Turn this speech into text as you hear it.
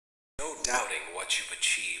No doubting what you've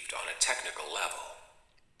achieved on a technical level.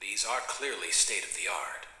 These are clearly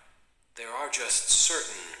state-of-the-art. There are just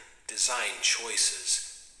certain design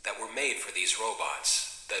choices that were made for these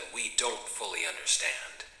robots that we don't fully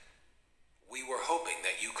understand. We were hoping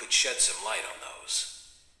that you could shed some light on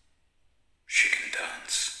those. She can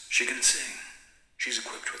dance. She can sing. She's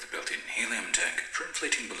equipped with a built-in helium tank for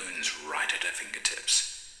inflating balloons right at her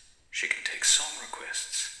fingertips. She can take song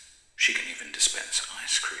requests. She can even dispense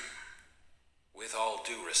ice cream. With all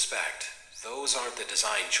due respect, those aren't the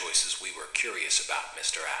design choices we were curious about,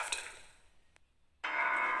 Mr. Afton.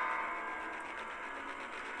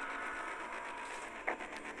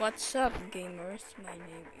 What's up, gamers? My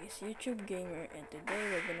name is YouTube Gamer, and today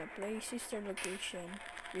we're gonna play Sister Location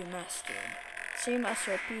Remastered. Same as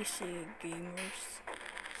our PC, gamers.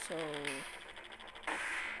 So,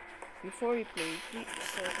 before we play, please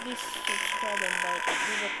subscribe and like and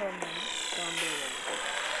leave a comment down below.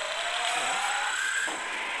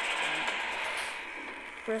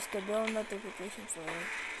 Press the bell notification for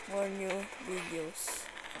more new videos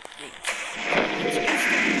updates.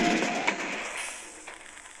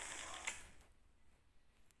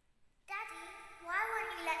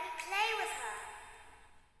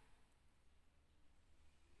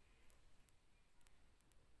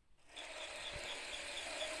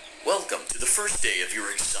 Welcome to the first day of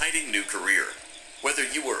your exciting new career. Whether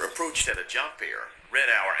you were approached at a job fair, read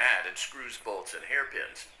our ad in screws, bolts, and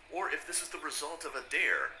hairpins, or if this is the result of a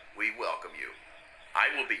dare, we welcome you.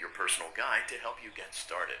 I will be your personal guide to help you get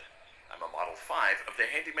started. I'm a Model 5 of the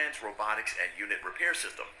Handyman's Robotics and Unit Repair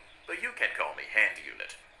System, but you can call me Hand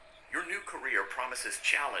Unit. Your new career promises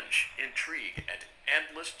challenge, intrigue, and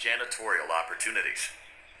endless janitorial opportunities.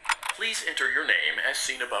 Please enter your name as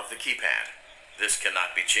seen above the keypad. This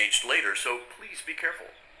cannot be changed later, so please be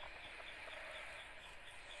careful.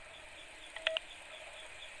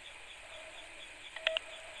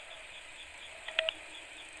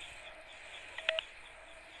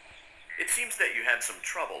 It seems that you had some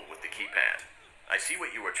trouble with the keypad. I see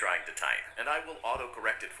what you were trying to type, and I will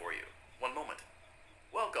auto-correct it for you. One moment.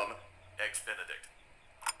 Welcome, Ex-Benedict.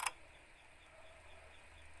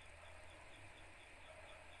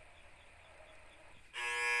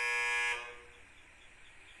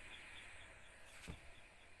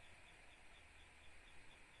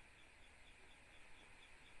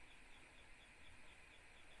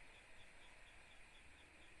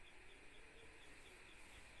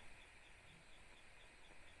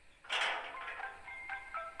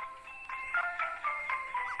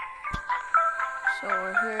 So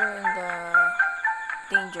we're here in the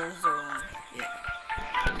danger zone.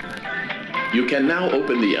 Yeah. You can now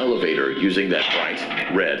open the elevator using that bright,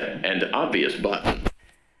 red, and obvious button.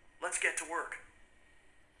 Let's get to work.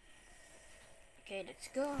 Okay, let's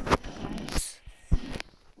go, guys.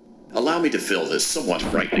 Allow me to fill this somewhat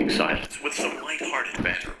frightening silence with some light-hearted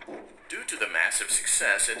banter. Due to the massive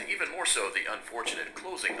success, and even more so the unfortunate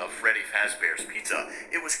closing of Freddy Fazbear's Pizza,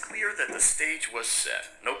 it was clear that the stage was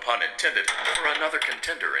set, no pun intended, for another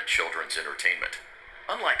contender in children's entertainment.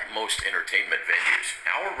 Unlike most entertainment venues,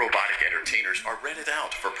 our robotic entertainers are rented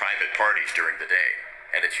out for private parties during the day,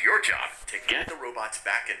 and it's your job to get the robots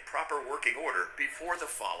back in proper working order before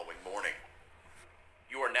the following morning.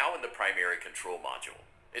 You are now in the primary control module.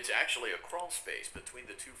 It's actually a crawl space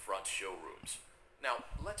between the two front showrooms. Now,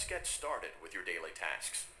 let's get started with your daily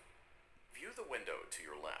tasks. View the window to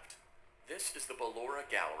your left. This is the Ballora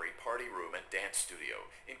Gallery Party Room and Dance Studio,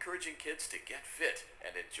 encouraging kids to get fit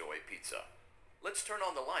and enjoy pizza. Let's turn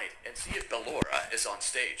on the light and see if Ballora is on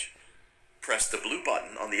stage. Press the blue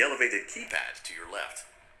button on the elevated keypad to your left.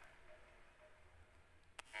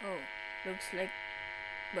 Oh, looks like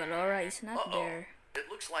Ballora is not there.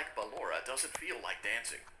 It looks like Ballora doesn't feel like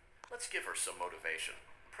dancing. Let's give her some motivation.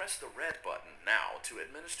 Press the red button now to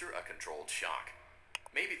administer a controlled shock.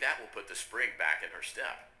 Maybe that will put the spring back in her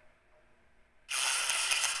step.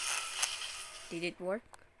 Did it work?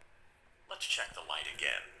 Let's check the light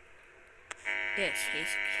again. Yes,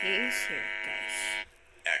 he's here, guys.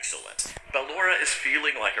 Excellent. Ballora is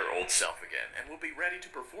feeling like her old self again and will be ready to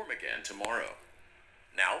perform again tomorrow.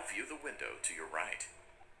 Now view the window to your right.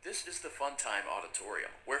 This is the Funtime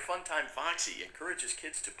Auditorium, where Funtime Foxy encourages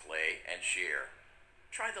kids to play and share.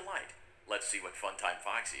 Try the light. Let's see what Funtime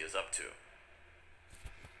Foxy is up to.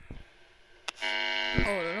 Oh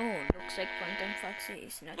no, looks like Funtime Foxy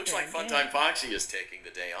is not Looks there like again. Funtime Foxy is taking the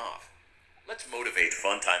day off. Let's motivate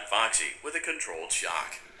Funtime Foxy with a controlled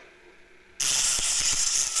shock.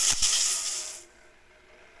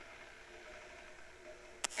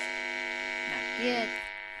 Not yet.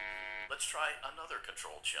 Let's try another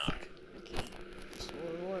controlled shock. Okay, this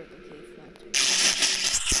will work. Okay,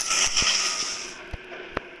 Funtime.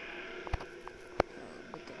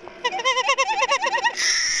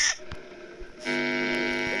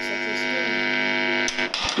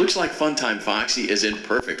 Looks like Funtime Foxy is in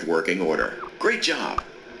perfect working order. Great job.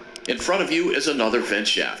 In front of you is another vent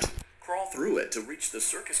shaft. Crawl through it to reach the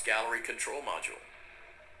circus gallery control module.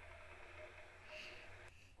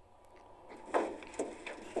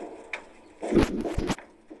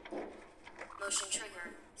 Motion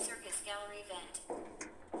trigger. Circus gallery vent.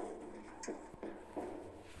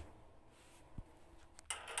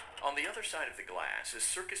 On the other side of the glass is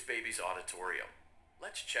Circus Baby's auditorium.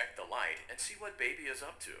 Let's check the light and see what Baby is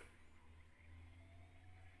up to.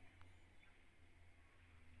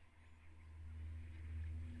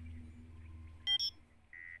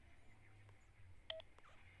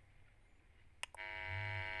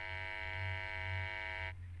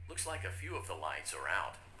 Looks like a few of the lights are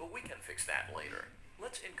out, but we can fix that later.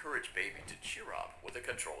 Let's encourage Baby to cheer up with a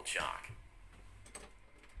controlled shock.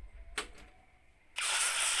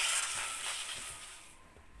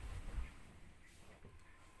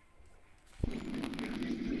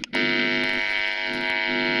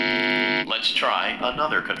 Let's try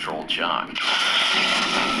another controlled shock.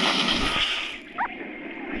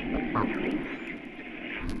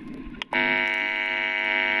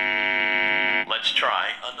 Let's try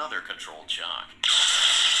another controlled shock.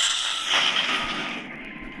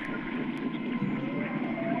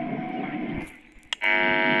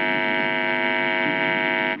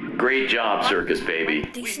 Great job, Circus Baby.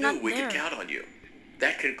 We knew we could count on you.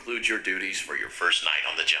 That concludes your duties for your first night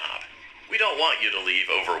on the job. We don't want you to leave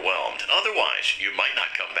overwhelmed, otherwise you might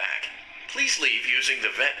not come back. Please leave using the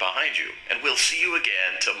vent behind you, and we'll see you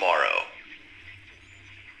again tomorrow.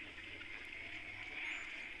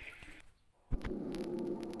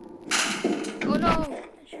 Oh no!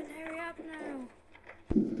 I should hurry up now.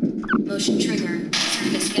 Motion trigger.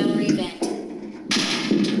 Circus gallery vent.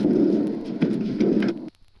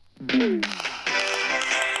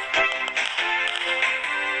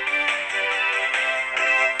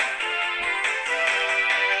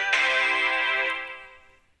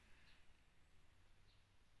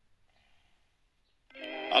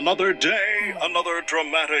 Another day, another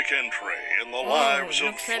dramatic entry in the lives of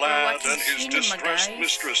looks like we're Vlad watching and his cinema, distressed guys.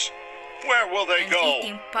 mistress. Where will they And go?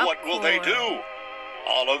 eating What will they do? popcorn.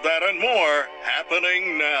 All of that and more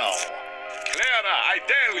happening now. Clara, I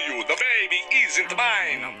tell you, the baby isn't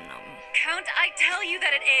mine. Nom, nom. Count, I tell you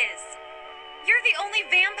that it is. You're the only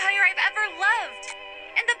vampire I've ever loved.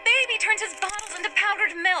 And the baby turns his bottles into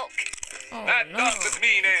powdered milk. Oh, That no. doesn't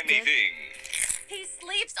mean It's good. anything. He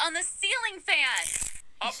sleeps on the ceiling fan.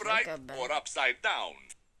 Upright like a bat. or upside down.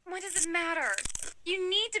 What does it matter? You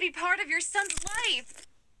need to be part of your son's life.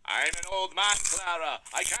 I'm an old man, Clara.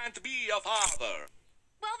 I can't be a father.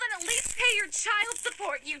 Well, then at least pay your child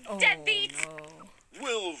support, you Oh, deadbeat. no.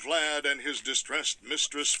 Will Vlad and his distressed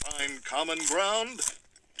mistress find common ground?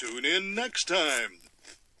 Tune in next time.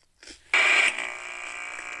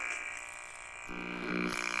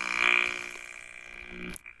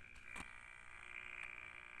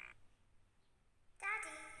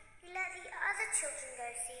 Daddy, you let the other children go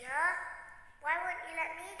see her. Why won't you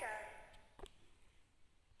let me go?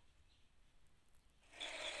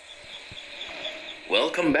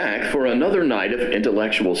 Welcome back for another night of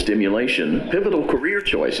intellectual stimulation, pivotal career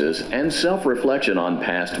choices, and self-reflection on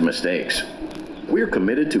past mistakes. We're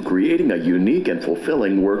committed to creating a unique and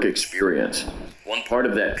fulfilling work experience. One part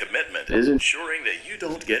of that commitment is is ensuring that you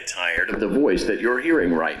don't get tired of the voice that you're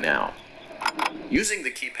hearing right now. Using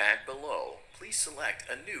the keypad below, please select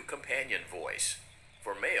a new companion voice.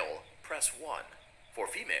 For male, press 1. For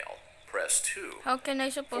female, press 2. How can I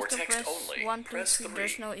For supposed to text press only, 1, 2, press 3? 3.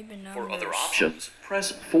 There's no even numbers. For other options,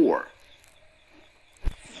 press 4.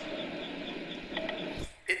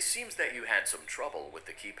 It seems that you had some trouble with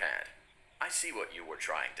the keypad. I see what you were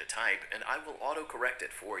trying to type, and I will autocorrect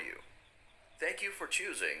it for you. Thank you for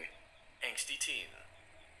choosing Angsty Teen.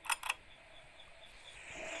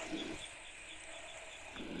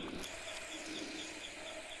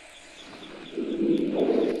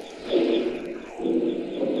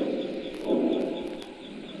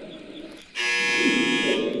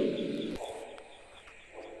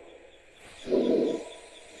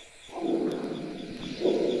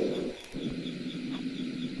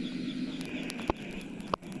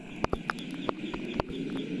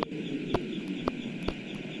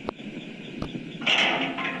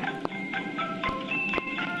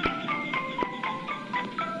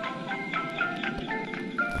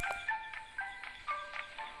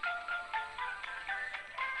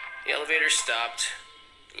 The elevator stopped.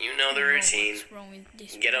 You know the routine. What's wrong with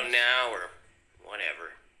this Get out place? now or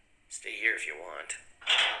whatever. Stay here if you want.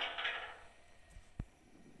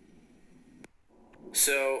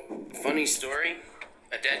 So, funny story.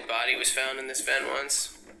 A dead body was found in this vent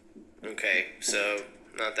once. Okay, so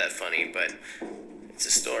not that funny, but it's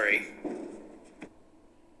a story.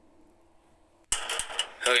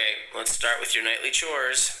 Okay, let's start with your nightly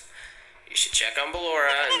chores. You should check on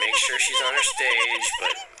Ballora and make sure she's on her stage,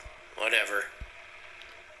 but whatever.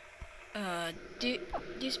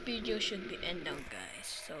 This video should be end now,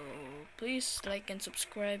 guys. So please like and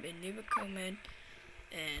subscribe and leave a comment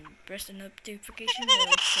and press the notification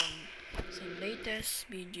bell from some latest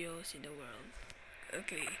videos in the world.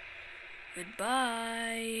 Okay,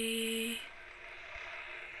 goodbye.